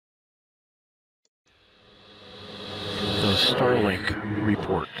Starlink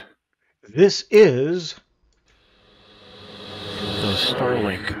report. This is The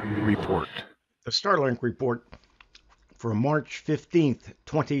Starlink report. the Starlink report for March 15th,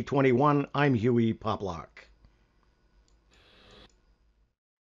 2021. I'm Huey Poplock.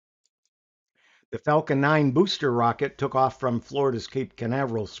 The Falcon 9 booster rocket took off from Florida's Cape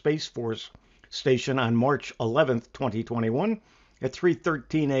Canaveral Space Force Station on March 11th, 2021 at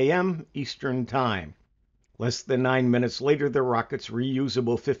 3:13 a.m. Eastern Time. Less than 9 minutes later, the rocket's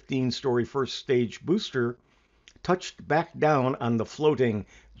reusable 15-story first stage booster touched back down on the floating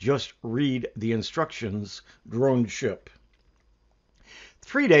 "just read the instructions" drone ship.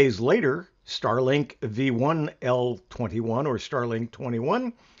 3 days later, Starlink V1L21 or Starlink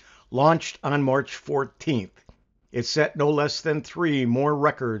 21 launched on March 14th. It set no less than 3 more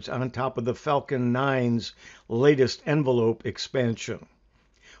records on top of the Falcon 9's latest envelope expansion.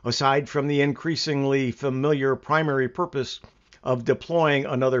 Aside from the increasingly familiar primary purpose of deploying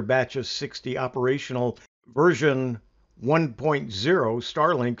another batch of 60 operational version 1.0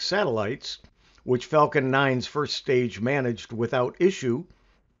 Starlink satellites, which Falcon 9's first stage managed without issue,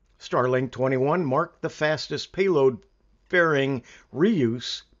 Starlink 21 marked the fastest payload-faring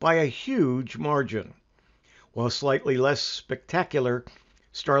reuse by a huge margin. While slightly less spectacular,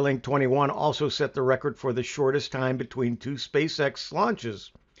 Starlink 21 also set the record for the shortest time between 2 SpaceX launches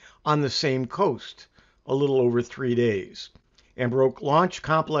on the same coast, a little over 3 days, and broke Launch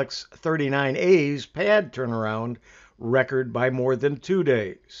Complex 39A's pad turnaround record by more than 2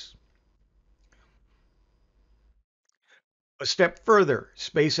 days. A step further,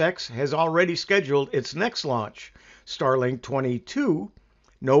 SpaceX has already scheduled its next launch, Starlink 22,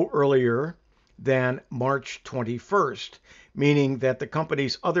 no earlier than March 21st, meaning that the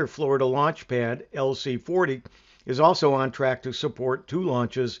company's other Florida launch pad, LC-40, is also on track to support 2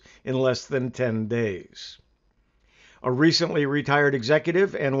 launches in less than 10 days. A recently retired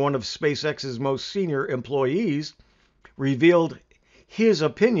executive and one of SpaceX's most senior employees revealed his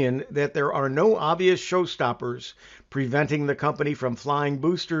opinion that there are no obvious showstoppers preventing the company from flying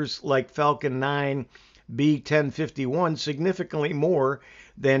boosters like Falcon 9 B1051 significantly more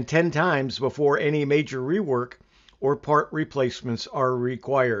than 10 times before any major rework or part replacements are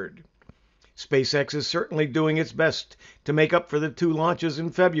required. SpaceX is certainly doing its best to make up for the 2 launches in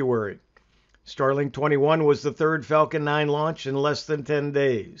February. Starlink 21 was the 3rd Falcon 9 launch in less than 10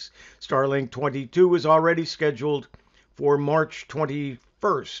 days. Starlink 22 is already scheduled for March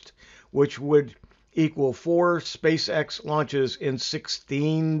 21st, which would equal 4 SpaceX launches in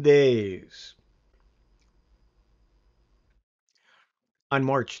 16 days. On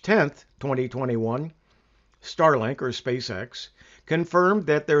March 10th, 2021, Starlink, or SpaceX, confirmed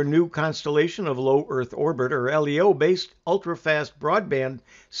that their new constellation of low Earth orbit, or LEO-based ultra-fast broadband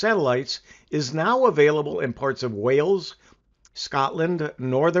satellites is now available in parts of Wales, Scotland,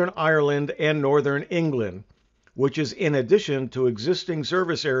 Northern Ireland, and Northern England, which is in addition to existing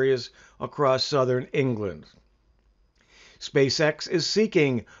service areas across southern England. SpaceX is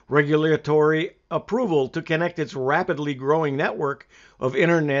seeking regulatory approval to connect its rapidly growing network of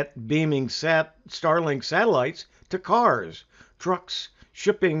internet beaming Starlink satellites to cars, trucks,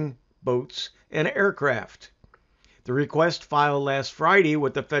 shipping boats, and aircraft. The request filed last Friday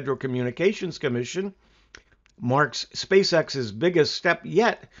with the Federal Communications Commission marks SpaceX's biggest step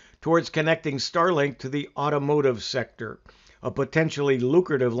yet towards connecting Starlink to the automotive sector, a potentially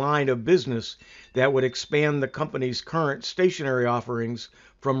lucrative line of business that would expand the company's current stationary offerings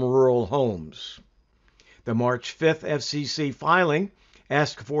from rural homes. The March 5th FCC filing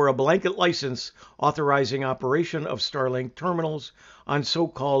asked for a blanket license authorizing operation of Starlink terminals on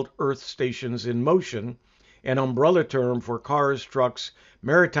so-called Earth stations in motion, an umbrella term for cars, trucks,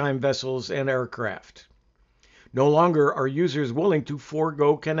 maritime vessels, and aircraft. No longer are users willing to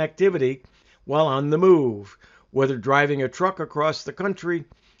forego connectivity while on the move, whether driving a truck across the country,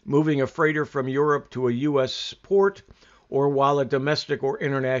 moving a freighter from Europe to a U.S. port, or while a domestic or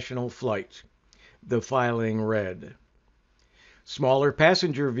international flight, the filing read. Smaller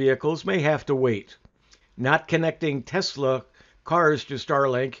passenger vehicles may have to wait. Not connecting Tesla cars to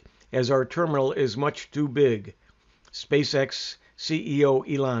Starlink as our terminal is much too big, SpaceX CEO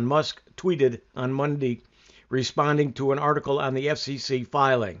Elon Musk tweeted on Monday, responding to an article on the FCC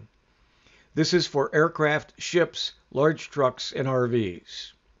filing. This is for aircraft, ships, large trucks, and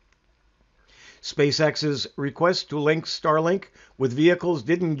RVs. SpaceX's request to link Starlink with vehicles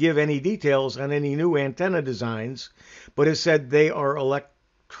didn't give any details on any new antenna designs, but it said they are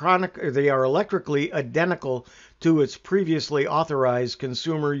electrically identical to its previously authorized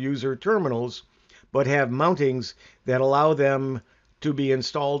consumer user terminals, but have mountings that allow them to be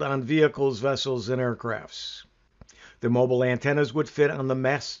installed on vehicles, vessels, and aircrafts. The mobile antennas would fit on the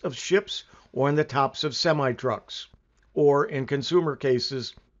masts of ships or on the tops of semi-trucks, or in consumer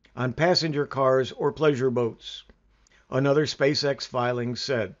cases, on passenger cars or pleasure boats. Another SpaceX filing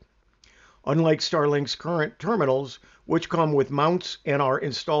said. Unlike Starlink's current terminals, which come with mounts and are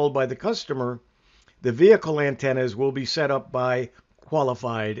installed by the customer, the vehicle antennas will be set up by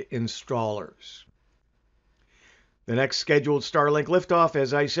qualified installers. The next scheduled Starlink liftoff,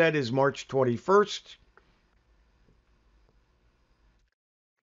 as I said, is March 21st.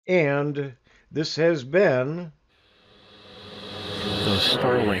 And this has been The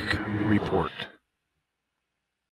Starlink Report.